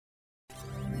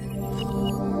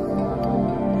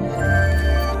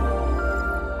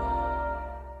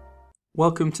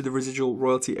Welcome to the Residual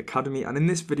Royalty Academy, and in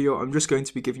this video I'm just going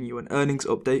to be giving you an earnings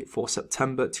update for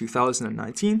September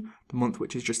 2019, the month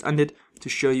which has just ended, to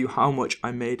show you how much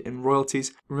I made in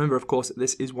royalties. Remember, of course,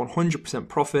 this is 100%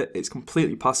 profit, it's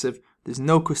completely passive, there's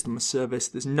no customer service,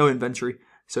 there's no inventory.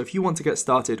 So if you want to get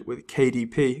started with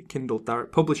KDP, Kindle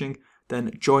Direct Publishing,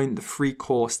 then join the free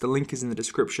course. The link is in the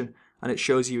description and it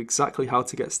shows you exactly how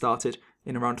to get started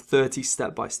in around 30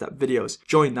 step-by-step videos.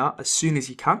 Join that as soon as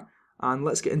you can. And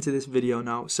let's get into this video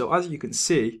now. So as you can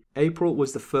see, April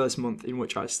was the first month in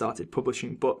which I started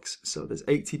publishing books. So there's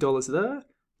 $80 there,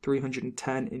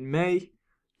 $310 in May.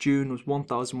 June was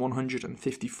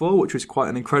 $1,154, which was quite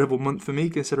an incredible month for me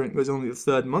considering it was only the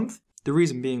third month. The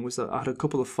reason being was that I had a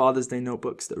couple of Father's Day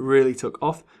notebooks that really took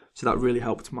off, so that really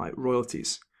helped my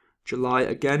royalties. July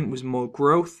again was more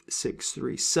growth,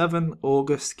 637.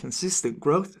 August, consistent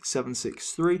growth,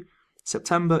 763.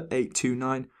 September,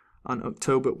 829. And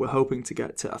October we're hoping to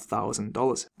get to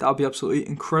 $1,000. That would be absolutely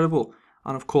incredible.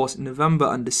 And of course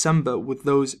November and December, with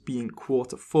those being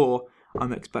quarter four,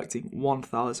 I'm expecting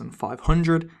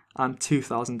 $1,500 and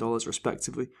 $2,000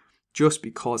 respectively, just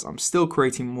because I'm still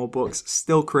creating more books,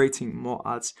 still creating more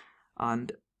ads,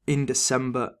 and in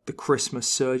December the Christmas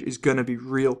surge is going to be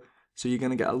real. So you're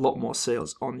going to get a lot more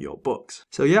sales on your books.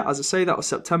 So yeah, as I say, that was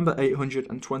September,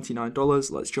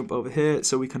 $829. Let's jump over here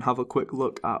so we can have a quick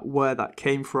look at where that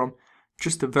came from,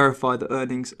 just to verify the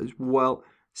earnings as well.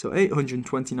 So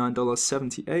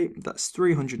 $829.78, that's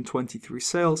 323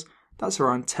 sales. That's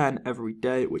around 10 every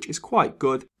day, which is quite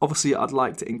good. Obviously, I'd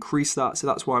like to increase that, so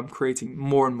that's why I'm creating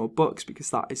more and more books, because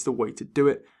that is the way to do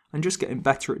it. And just getting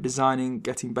better at designing,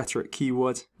 getting better at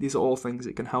keywords, these are all things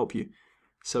that can help you.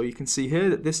 So you can see here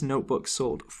that this notebook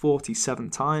sold 47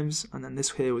 times, and then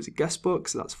this here was a guest book,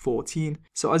 so that's 14.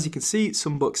 So as you can see,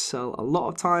 some books sell a lot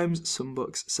of times, some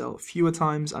books sell fewer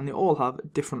times, and they all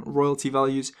have different royalty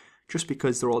values just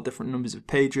because they're all different numbers of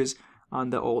pages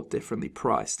and they're all differently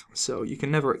priced. So you can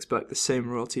never expect the same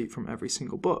royalty from every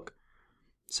single book.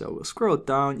 So we'll scroll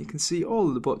down, you can see all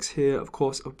of the books here. Of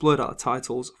course, I've blurred out the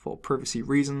titles for privacy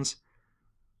reasons.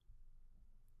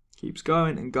 Keeps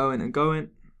going and going and going.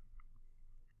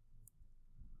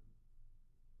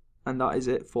 And that is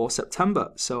it for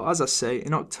September. So as I say,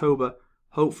 in October,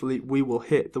 hopefully we will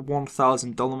hit the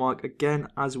 $1,000 mark again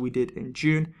as we did in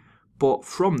June. But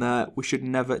from there, we should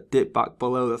never dip back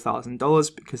below the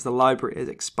 $1,000 because the library is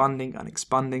expanding and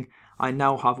expanding. I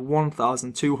now have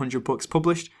 1,200 books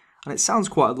published, and it sounds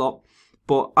quite a lot.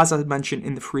 But as I mentioned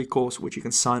in the free course, which you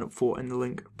can sign up for in the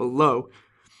link below,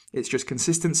 it's just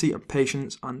consistency and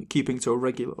patience and keeping to a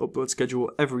regular upload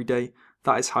schedule every day.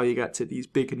 That is how you get to these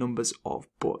big numbers of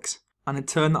books. And in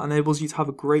turn, that enables you to have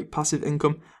a great passive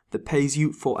income that pays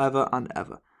you forever and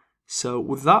ever. So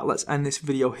with that, let's end this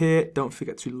video here. Don't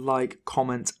forget to like,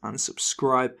 comment, and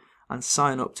subscribe, and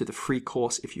sign up to the free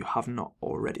course if you have not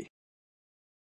already.